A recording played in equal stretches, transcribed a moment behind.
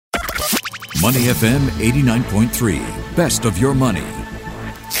Money FM 89.3. Best of your money.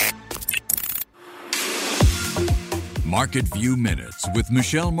 Market View Minutes with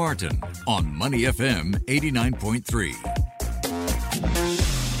Michelle Martin on Money FM 89.3.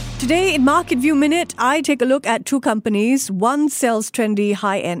 Today in Market View Minute, I take a look at two companies. One sells trendy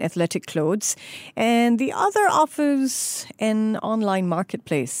high-end athletic clothes and the other offers an online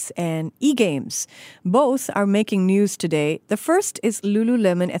marketplace and e-games. Both are making news today. The first is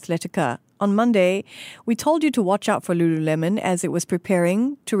Lululemon Athletica. On Monday, we told you to watch out for Lululemon as it was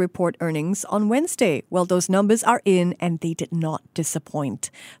preparing to report earnings on Wednesday. Well, those numbers are in and they did not disappoint.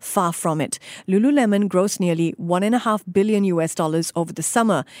 Far from it. Lululemon grossed nearly $1.5 billion over the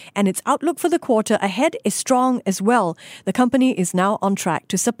summer, and its outlook for the quarter ahead is strong as well. The company is now on track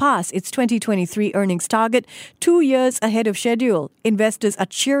to surpass its 2023 earnings target 2 years ahead of schedule. Investors are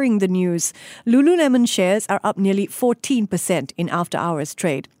cheering the news. Lululemon shares are up nearly 14% in after-hours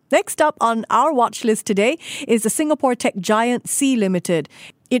trade. Next up on our watch list today is the Singapore tech giant Sea Limited.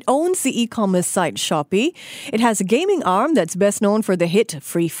 It owns the e-commerce site Shopee. It has a gaming arm that's best known for the hit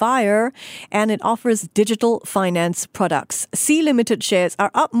Free Fire, and it offers digital finance products. Sea Limited shares are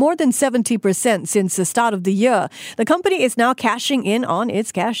up more than 70% since the start of the year. The company is now cashing in on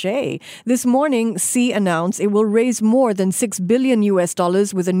its cachet. This morning, Sea announced it will raise more than $6 billion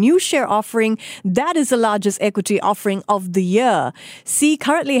with a new share offering. That is the largest equity offering of the year. Sea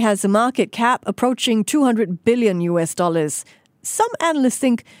currently has a market cap approaching $200 billion. Some analysts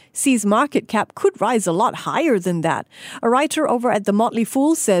think Sea's market cap could rise a lot higher than that. A writer over at The Motley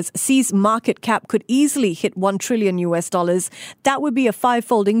Fool says Sea's market cap could easily hit $1 trillion. That would be a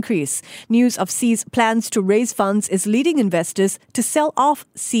five-fold increase. News of Sea's plans to raise funds is leading investors to sell off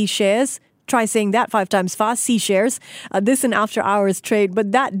Sea shares. Try saying that 5 times fast, Sea shares. This an after-hours trade,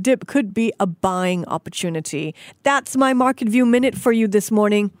 but that dip could be a buying opportunity. That's my Market View Minute for you this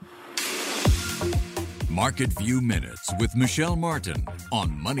morning. Market View Minutes with Michelle Martin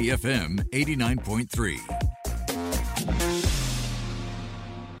on Money FM 89.3.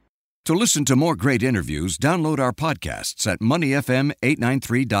 To listen to more great interviews, download our podcasts at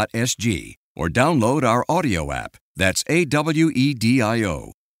moneyfm893.sg or download our audio app. That's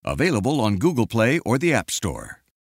AWEDIO. Available on Google Play or the App Store.